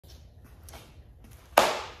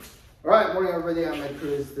All right, morning everybody. I'm Ed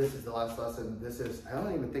Cruz. This is the last lesson. I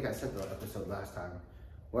don't even think I said the episode last time.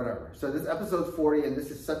 Whatever. So this is episode 40, and this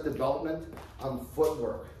is set development on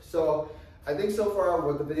footwork. So I think so far,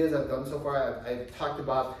 with the videos I've done so far, I've talked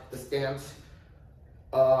about the stance,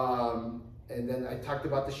 and then I talked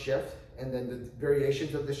about the shift, and then the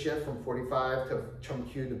variations of the shift from 45 to Chun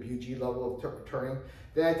Q to BG level of turning.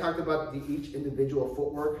 Then I talked about each individual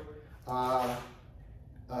footwork.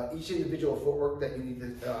 Each individual footwork that you need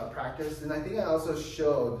to practice. And I think I also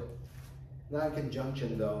showed, not in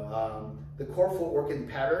conjunction though, the core footwork and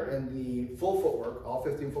pattern and the full footwork, all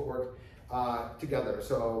 15 footwork together.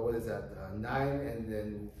 So what is that, 9 and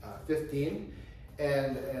then 15,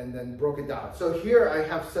 and then broke it down. So here I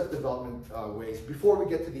have set development ways before we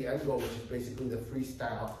get to the end goal, which is basically the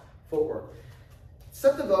freestyle footwork.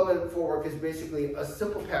 Set development footwork is basically a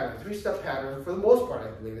simple pattern, 3-step pattern. For the most part,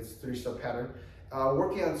 I believe it's a 3-step pattern.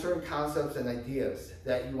 Working on certain concepts and ideas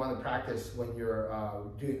that you want to practice when you're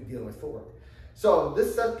dealing with footwork. So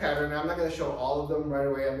this set pattern, I'm not going to show all of them right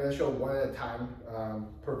away. I'm going to show one at a time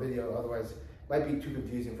per video, otherwise it might be too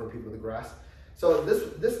confusing for people to grasp. So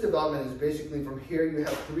this development is basically from here you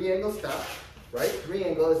have 3 angle steps, right? 3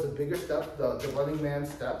 angle is the bigger step, the running man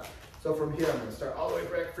step. So from here I'm going to start all the way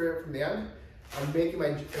back from the end. I'm making my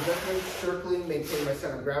adjustment, circling, maintaining my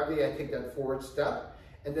center of gravity. I take that forward step.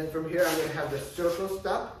 And then from here, I'm going to have the circle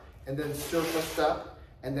step, and then circle step,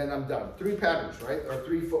 and then I'm done. 3 patterns, right? Or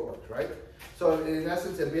 3 footworks, right? So in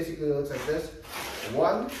essence, it basically looks like this.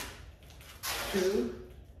 1, 2,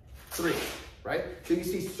 3, right? So you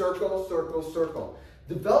see circle, circle, circle.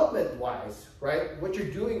 Development-wise, right, what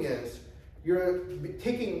you're doing is you're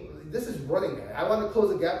taking, this is running. I want to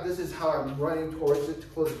close a gap. This is how I'm running towards it to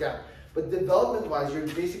close a gap. But development-wise, you're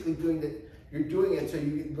basically doing it so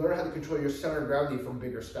you learn how to control your center of gravity from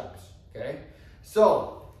bigger steps, okay?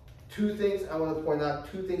 So, 2 things I want to point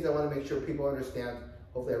out, 2 things I want to make sure people understand,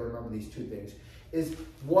 hopefully I remember these 2 things, is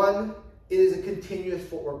 1, it is a continuous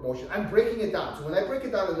footwork motion. I'm breaking it down. So when I break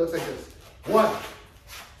it down, it looks like this. 1,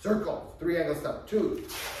 circle, 3 angle step, 2,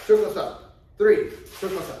 circle step, 3,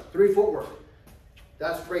 circle step, 3 footwork.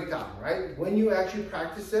 That's breakdown, right? When you actually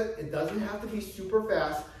practice it, it doesn't have to be super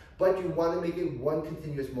fast, but you want to make it one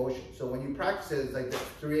continuous motion. So when you practice it, it's like this,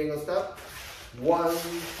 3 angle step, 1,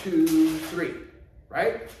 2, 3,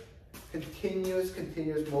 right? Continuous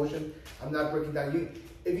motion. I'm not breaking down.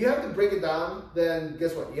 If you have to break it down, then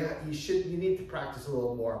guess what? You need to practice a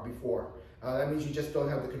little more before. That means you just don't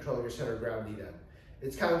have the control of your center of gravity then.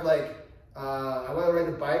 It's kind of like, I want to ride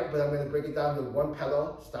a bike, but I'm going to break it down to 1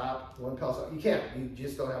 pedal, stop, 1 pedal, stop. You can't. You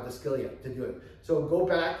just don't have the skill yet to do it. So go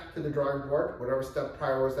back to the drawing board, whatever step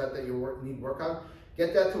prior was that you need work on.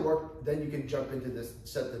 Get that to work, then you can jump into this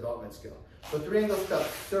set development skill. So 3 angle step,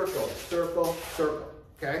 circle, circle, circle,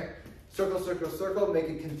 okay? Circle, circle, circle, make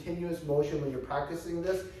a continuous motion when you're practicing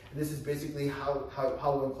this. And this is basically how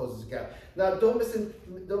one closes the gap. Now don't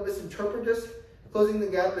misinterpret this. Closing the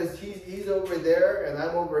gap is he's over there and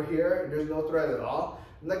I'm over here and there's no threat at all.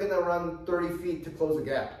 I'm not gonna run 30 feet to close the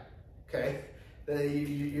gap, okay?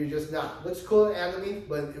 You're just not. Looks cool in anatomy,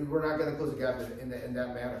 but we're not gonna close the gap in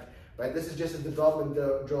that manner, right? This is just a development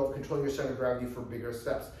drill of controlling your center of gravity for bigger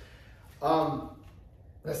steps.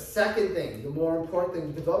 The second thing, the more important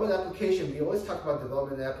thing, development application. We always talk about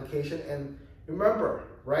development and application, and remember,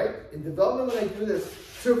 right? In development, when I do this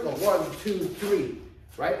circle, 1, 2, 3,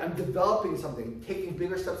 right? I'm developing something, taking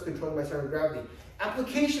bigger steps, controlling my center of gravity.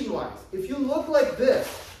 Application-wise, if you look like this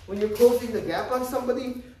when you're closing the gap on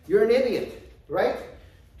somebody, you're an idiot, right?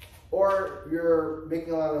 Or you're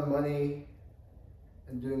making a lot of money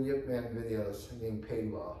and doing Yip Man videos and getting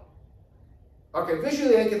paid well. Okay,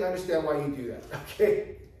 visually I can understand why you do that,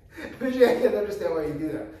 okay? Visually I can understand why you do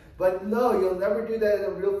that. But no, you'll never do that in a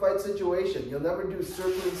real fight situation. You'll never do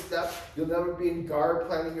circling steps. You'll never be in guard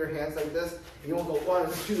planting your hands like this. And you won't go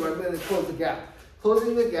 1, 2, I'm going to close the gap.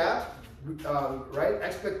 Closing the gap, right?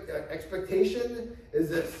 Expectation is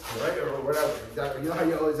this, right? Or whatever. You know how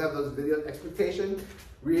you always have those videos? Expectation.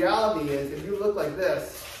 Reality is, if you look like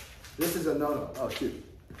this is a no-no. Oh, shoot.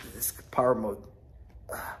 This power mode.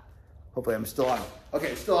 Hopefully I'm still on.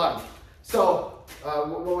 Okay, still on. So,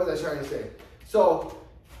 what was I trying to say? So,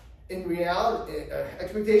 in reality,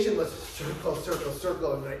 expectation was circle, circle,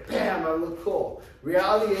 circle, and like, bam, I look cool.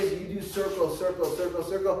 Reality is you do circle, circle, circle,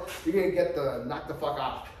 circle, you're gonna get the knock the fuck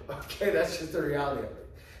out. Okay, that's just the reality of it.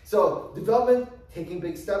 So, development, taking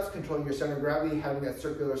big steps, controlling your center of gravity, having that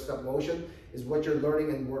circular step motion is what you're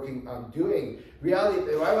learning and working on doing. Reality,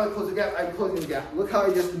 if I want to close the gap, I'm closing the gap. Look how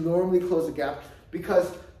I just normally close the gap, because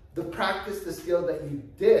the practice, the skill that you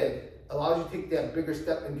did allows you to take that bigger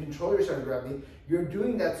step and control your center of gravity. You're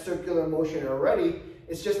doing that circular motion already.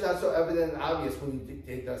 It's just not so evident and obvious when you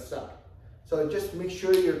take that step. So just make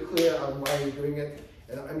sure you're clear on why you're doing it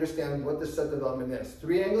and understand what the step development is.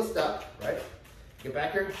 3-angle step, right? Get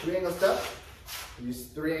back here, 3-angle step. Use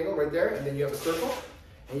 3-angle right there, and then you have a circle,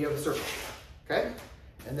 and you have a circle, okay?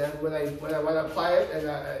 And then when I want to apply it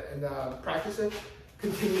and practice it,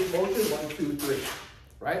 continuous motion, 1, 2, 3,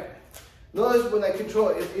 right? Notice when I control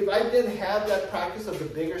it, if I didn't have that practice of the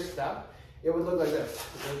bigger step, it would look like this.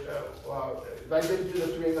 If I didn't do the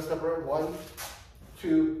 3-angle step, 1,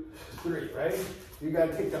 2, 3, right? You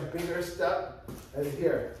gotta take the bigger step and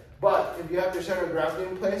here. But if you have your center of gravity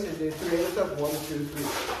in place and do 3-angle step, 1, 2, 3.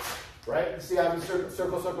 Right? See how I'm circle,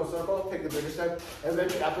 circle, circle, take the bigger step, and then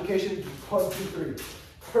the application 1, 2,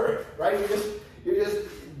 3. Right? You're just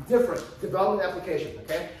different. Development application,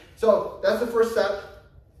 okay? So that's the first step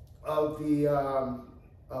of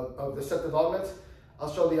the step development.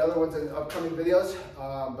 I'll show the other ones in upcoming videos,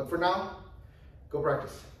 but for now, go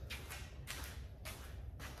practice.